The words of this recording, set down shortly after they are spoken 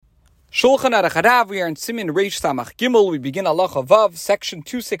Shulchan Aruch Harav, we are in Simin Reish Samach Gimel. We begin Halacha Vav, section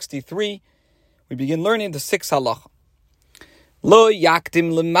 263. We begin learning the 6th Halacha. Lo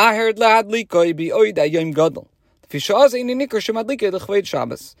yakdim lemaher lahadlikoi bioid ayom gadol. Fishaz ein nikar shemadlike lechved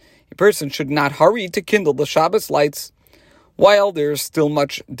Shabbos. A person should not hurry to kindle the Shabbos lights while there is still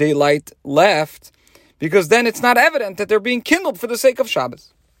much daylight left, because then it's not evident that they're being kindled for the sake of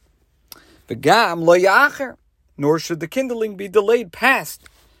Shabbos. V'gam lo yacher, nor should the kindling be delayed past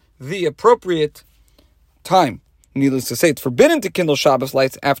the appropriate time. Needless to say, it's forbidden to kindle Shabbos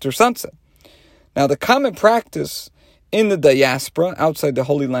lights after sunset. Now, the common practice in the diaspora, outside the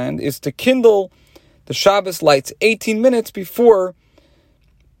Holy Land, is to kindle the Shabbos lights 18 minutes before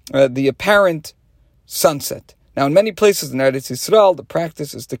the apparent sunset. Now, in many places in Eretz Yisrael, the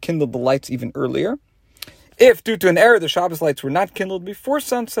practice is to kindle the lights even earlier. If, due to an error, the Shabbos lights were not kindled before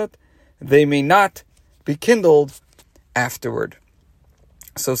sunset, they may not be kindled afterward.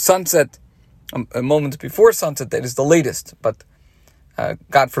 So sunset, a moment before sunset, that is the latest. But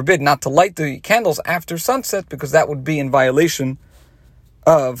God forbid not to light the candles after sunset, because that would be in violation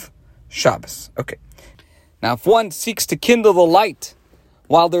of Shabbos. Okay. Now, if one seeks to kindle the light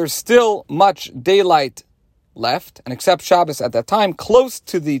while there's still much daylight left, and accept Shabbos at that time, close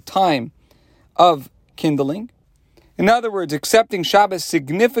to the time of kindling, in other words, accepting Shabbos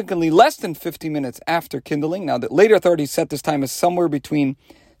significantly less than 50 minutes after kindling. Now, the later authorities set this time as somewhere between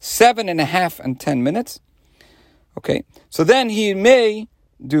 7.5 and 10 minutes. Okay, so then he may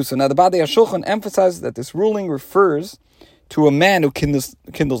do so. Now, the Badei HaShulchan emphasizes that this ruling refers to a man who kindles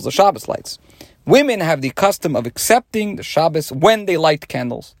the Shabbos lights. Women have the custom of accepting the Shabbos when they light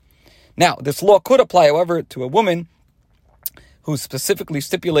candles. Now, this law could apply, however, to a woman who specifically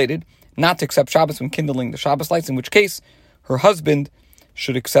stipulated not to accept Shabbos when kindling the Shabbos lights, in which case her husband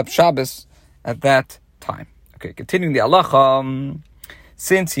should accept Shabbos at that time. Okay, continuing the halacha,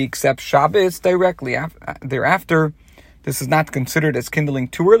 since he accepts Shabbos directly thereafter, this is not considered as kindling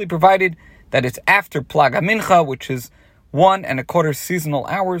too early, provided that it's after Plag HaMincha, which is 1.25 seasonal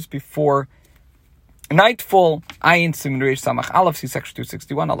hours before nightfall. Ayin Simin Reish Samach Aleph, see section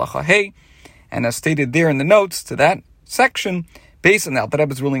 261, halacha Hey, and as stated there in the notes to that section, based on the Alter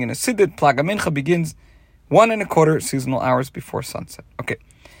Rebbe's ruling in a Siddur, Plag HaMincha begins 1.25 seasonal hours before sunset. Okay.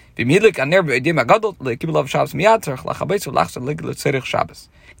 If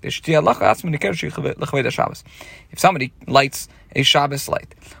somebody lights a Shabbos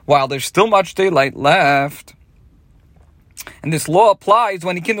light while there's still much daylight left, and this law applies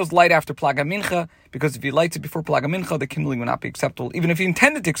when he kindles light after Plag HaMincha, because if he lights it before Plag HaMincha, the kindling will not be acceptable, even if he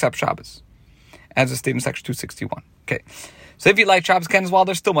intended to accept Shabbos, as is stated in section 261. Okay. So if you light Shabbos candles while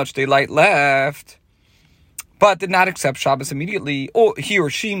there's still much daylight left, but did not accept Shabbos immediately, or he or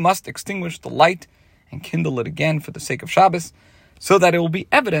she must extinguish the light and kindle it again for the sake of Shabbos, so that it will be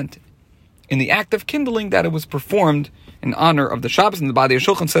evident in the act of kindling that it was performed in honor of the Shabbos. And the Badei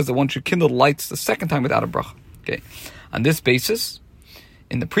HaShulchan says that one should kindle the lights the second time without a bracha. Okay. On this basis,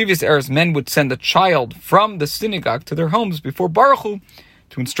 in the previous eras, men would send a child from the synagogue to their homes before Baruch Hu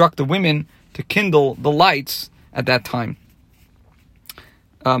to instruct the women to kindle the lights at that time.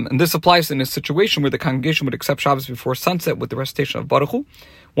 And this applies in a situation where the congregation would accept Shabbos before sunset with the recitation of Baruch Hu.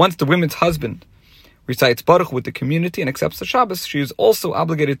 Once the women's husband recites Baruch Hu with the community and accepts the Shabbos, she is also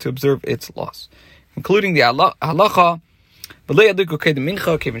obligated to observe its laws, including the halacha.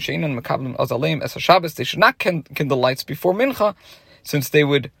 They should not kindle lights before Mincha, since they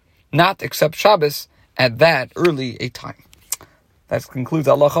would not accept Shabbos at that early a time. That concludes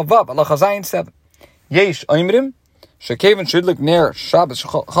halacha Vav. Halacha Zayin 7. Yesh oimrim shekevin shidlik ner Shabbos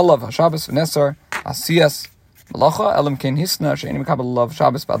chalav Shabbos v'nesar asiyas malacha elam kein hisna she'enim kabel love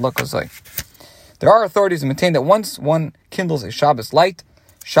Shabbos ba'adlaka zay. There are authorities who maintain that once one kindles a Shabbos light,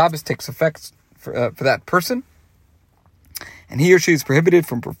 Shabbos takes effect for that person, and he or she is prohibited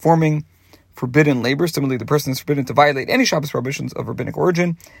from performing forbidden labor. Similarly, the person is forbidden to violate any Shabbos prohibitions of rabbinic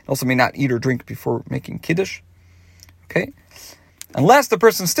origin, and also may not eat or drink before making Kiddush. Okay? Unless the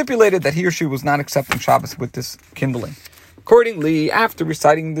person stipulated that he or she was not accepting Shabbos with this kindling. Accordingly, after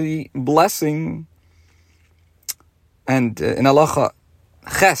reciting the blessing, and in halacha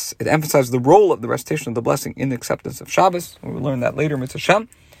Ches, it emphasizes the role of the recitation of the blessing in the acceptance of Shabbos. We will learn that later, Mitzvah Shem.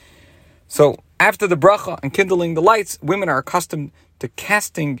 So, after the bracha and kindling the lights, women are accustomed to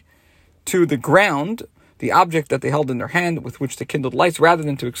casting to the ground the object that they held in their hand with which they kindled lights, rather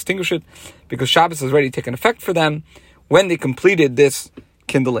than to extinguish it, because Shabbos has already taken effect for them when they completed this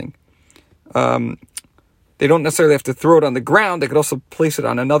kindling. They don't necessarily have to throw it on the ground. They could also place it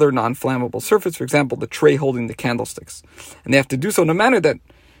on another non-flammable surface, for example, the tray holding the candlesticks. And they have to do so in a manner that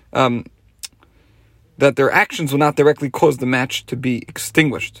that their actions will not directly cause the match to be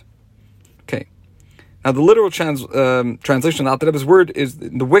extinguished. Now, the literal translation of the Rebbe's word is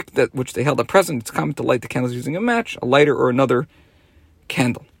the wick which they held at present. It's common to light the candles using a match, a lighter, or another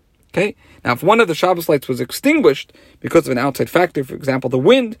candle. Okay. Now, if one of the Shabbos lights was extinguished because of an outside factor, for example, the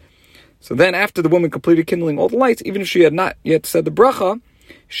wind, so then after the woman completed kindling all the lights, even if she had not yet said the bracha,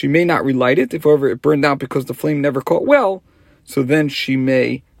 she may not relight it. If, however, it burned out because the flame never caught well, so then she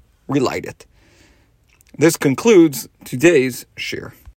may relight it. This concludes today's shir.